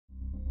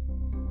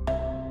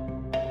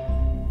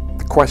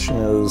question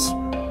is,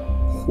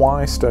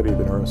 why study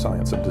the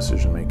neuroscience of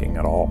decision making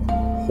at all?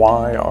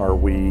 Why are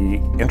we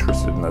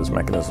interested in those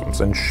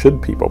mechanisms, and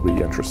should people be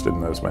interested in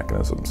those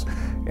mechanisms?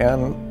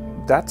 And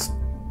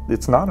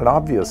it's not an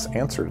obvious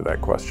answer to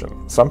that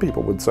question. Some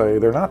people would say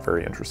they're not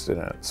very interested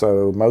in it.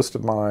 So most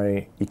of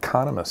my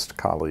economist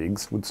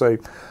colleagues would say,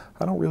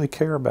 I don't really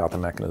care about the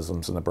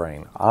mechanisms in the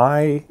brain.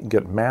 I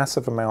get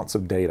massive amounts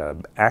of data,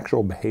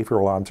 actual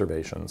behavioral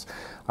observations.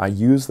 I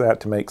use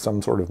that to make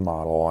some sort of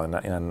model,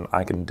 and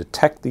I can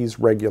detect these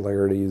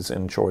regularities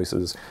in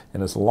choices,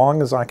 and as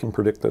long as I can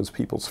predict those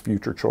people's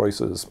future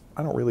choices,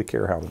 I don't really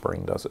care how the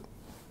brain does it.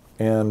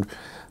 And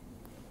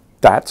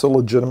that's a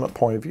legitimate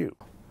point of view.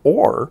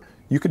 Or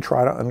you could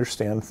try to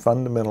understand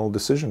fundamental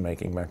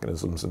decision-making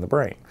mechanisms in the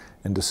brain,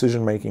 and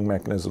decision-making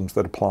mechanisms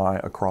that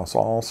apply across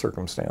all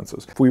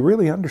circumstances. If we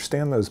really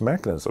understand those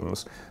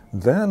mechanisms,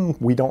 then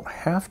we don't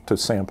have to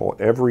sample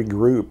every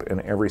group in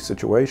every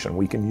situation.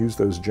 We can use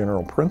those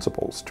general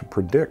principles to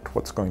predict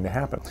what's going to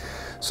happen.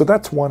 So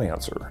that's one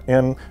answer,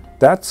 and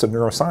that's a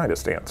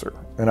neuroscientist answer,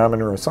 and I'm a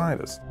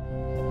neuroscientist.